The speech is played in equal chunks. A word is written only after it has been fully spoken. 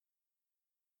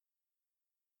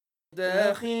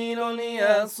داخل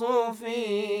يا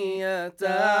صوفية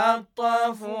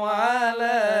تعطف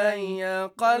علي،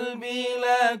 قلبي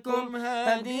لكم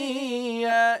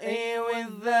هدية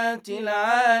والذات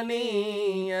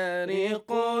العالية،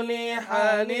 ريقوا لي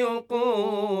حالي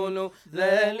وقولوا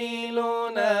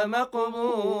ذليلنا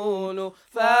مقبول،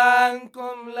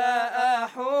 فعنكم لا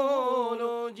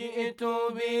أحول، جئت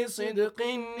بصدق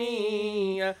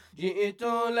النية، جئت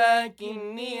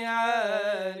لكني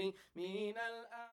عاري من